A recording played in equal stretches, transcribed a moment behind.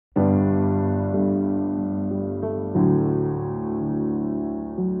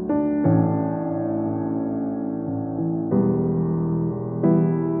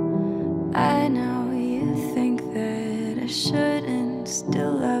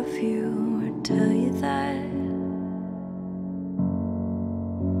still love you or tell you that.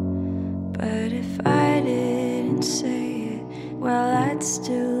 But if I didn't say it, well, I'd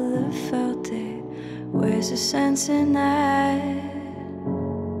still have felt it. Where's the sense in that?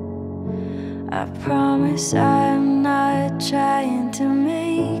 I promise I'm not trying to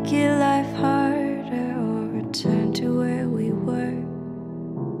make your life harder or return to where we were.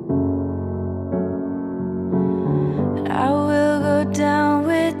 But I will go down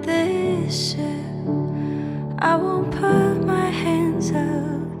with this ship. I won't put my hands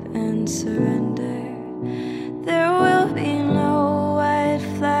up and surrender. There will be no white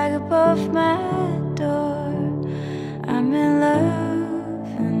flag above my door. I'm in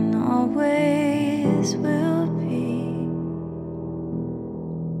love and always will be.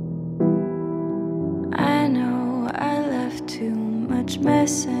 I know I left too much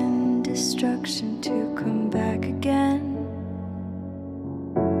mess and destruction to come back again.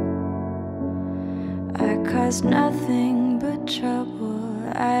 I caused nothing but trouble.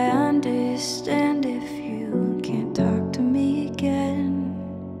 I understand if you can't talk to me again.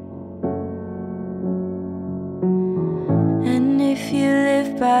 And if you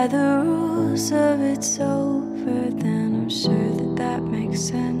live by the rules of it's over, then I'm sure that that makes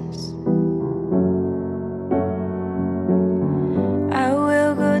sense. I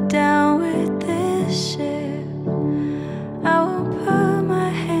will go down with this ship. I won't put my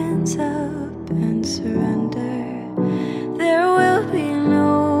hands up and surrender. There will be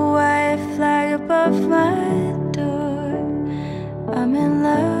no white flag above my door. I'm in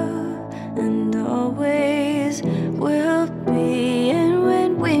love and always will be. And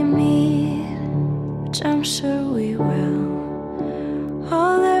when we meet, which I'm sure we will,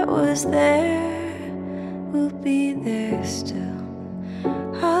 all that was there will be there still.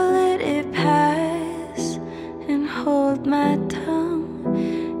 I'll let it pass and hold my tongue,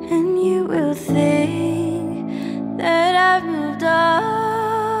 and you will think that I've moved on.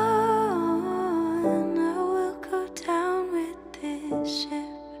 I will go down with this ship.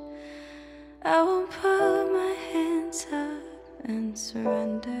 I won't put my hands up and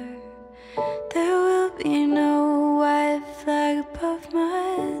surrender. There will be no white flag above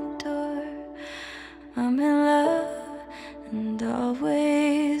my door. I'm in love and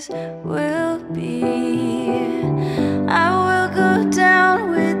always will be. I will go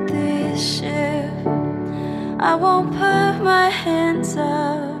down with this ship. I won't put my hands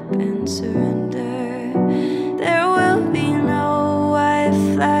up and surrender. There will be no white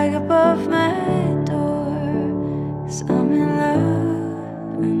flag above my door. 'Cause I'm in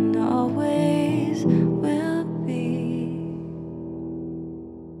love and always will be.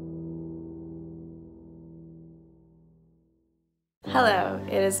 Hello,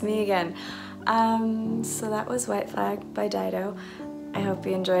 it is me again. So that was White Flag by Dido. I hope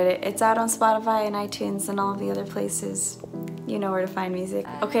you enjoyed it. It's out on Spotify and iTunes and all the other places. You know where to find music.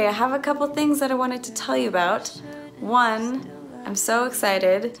 Okay, I have a couple things that I wanted to tell you about. One, I'm so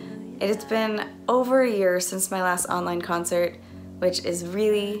excited. It's been over a year since my last online concert, which is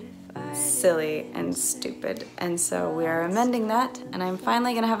really silly and stupid. And so we are amending that, and I'm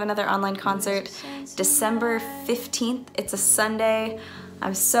finally gonna have another online concert December 15th. It's a Sunday.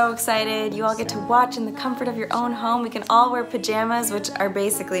 I'm so excited. You all get to watch in the comfort of your own home. We can all wear pajamas, which are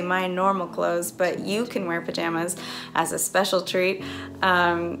basically my normal clothes, but you can wear pajamas as a special treat,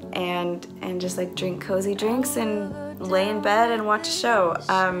 and just like drink cozy drinks and lay in bed and watch a show.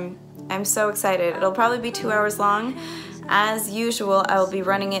 I'm so excited. It'll probably be 2 hours long. As usual, I will be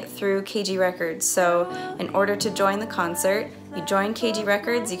running it through KG Records. So in order to join the concert, you join KG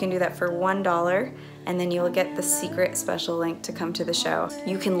Records. You can do that for $1, and then you will get the secret special link to come to the show.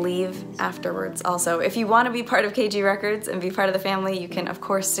 You can leave afterwards also. If you want to be part of KG Records and be part of the family, you can of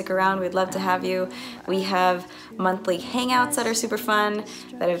course stick around. We'd love to have you. We have monthly hangouts that are super fun,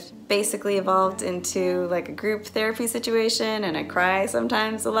 that have basically evolved into like a group therapy situation, and I cry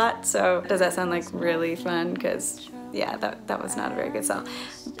sometimes a lot. So does that sound like really fun? Because yeah, that was not a very good song.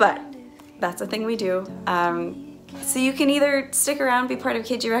 But that's a thing we do. So you can either stick around, be part of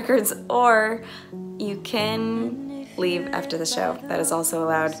KG Records, or you can leave after the show. That is also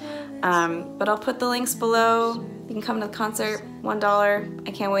allowed. But I'll put the links below. You can come to the concert, $1.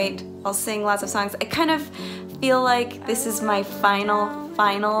 I can't wait. I'll sing lots of songs. I kind of feel like this is my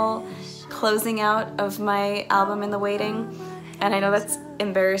final closing out of my album In the Waiting. And I know that's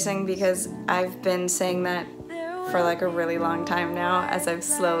embarrassing because I've been saying that for like a really long time now, as I've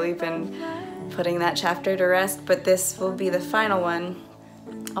slowly been putting that chapter to rest, but this will be the final one.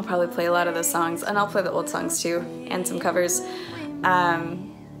 I'll probably play a lot of those songs, and I'll play the old songs too, and some covers.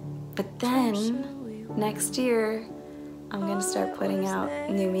 But then, next year, I'm gonna start putting out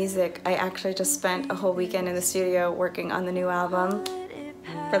new music. I actually just spent a whole weekend in the studio working on the new album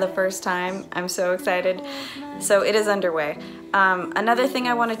for the first time. I'm so excited. So it is underway. Another thing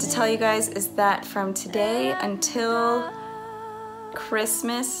I wanted to tell you guys is that from today until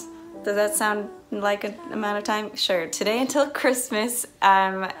Christmas, does that sound like an amount of time? Sure. Today until Christmas,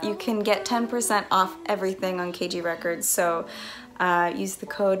 you can get 10% off everything on KG Records. So use the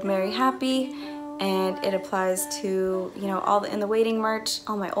code MARYHAPPY, and it applies to, you know, all the In the Waiting merch,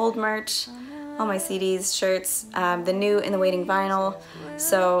 all my old merch, all my CDs, shirts, the new In the Waiting vinyl.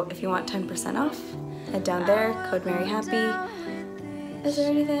 So if you want 10% off, head down there, code MARYHAPPY. Is there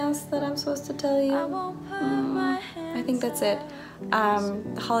anything else that I'm supposed to tell you? I think that's it.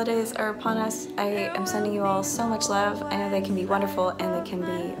 The holidays are upon us. I am sending you all so much love. I know they can be wonderful and they can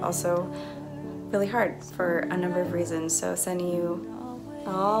be also really hard for a number of reasons. So sending you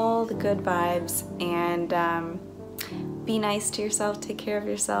all the good vibes, and be nice to yourself, take care of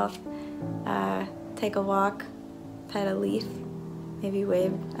yourself, take a walk, pet a leaf, maybe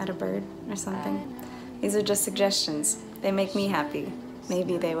wave at a bird or something. These are just suggestions. They make me happy.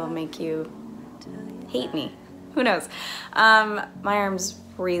 Maybe they will make you hate me. Who knows? My arm's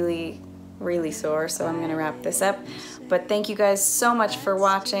really sore, so I'm gonna wrap this up. But thank you guys so much for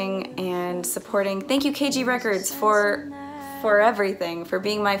watching and supporting. Thank you KG Records for everything, for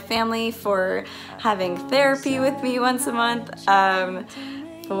being my family, for having therapy with me once a month,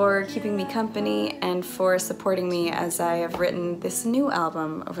 for keeping me company, and for supporting me as I have written this new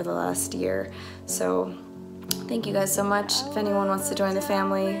album over the last year. So thank you guys so much. If anyone wants to join the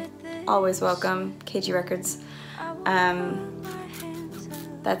family, always welcome. KG Records.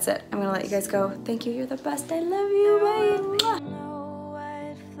 That's it. I'm gonna let you guys go. Thank you. You're the best. I love you. Bye.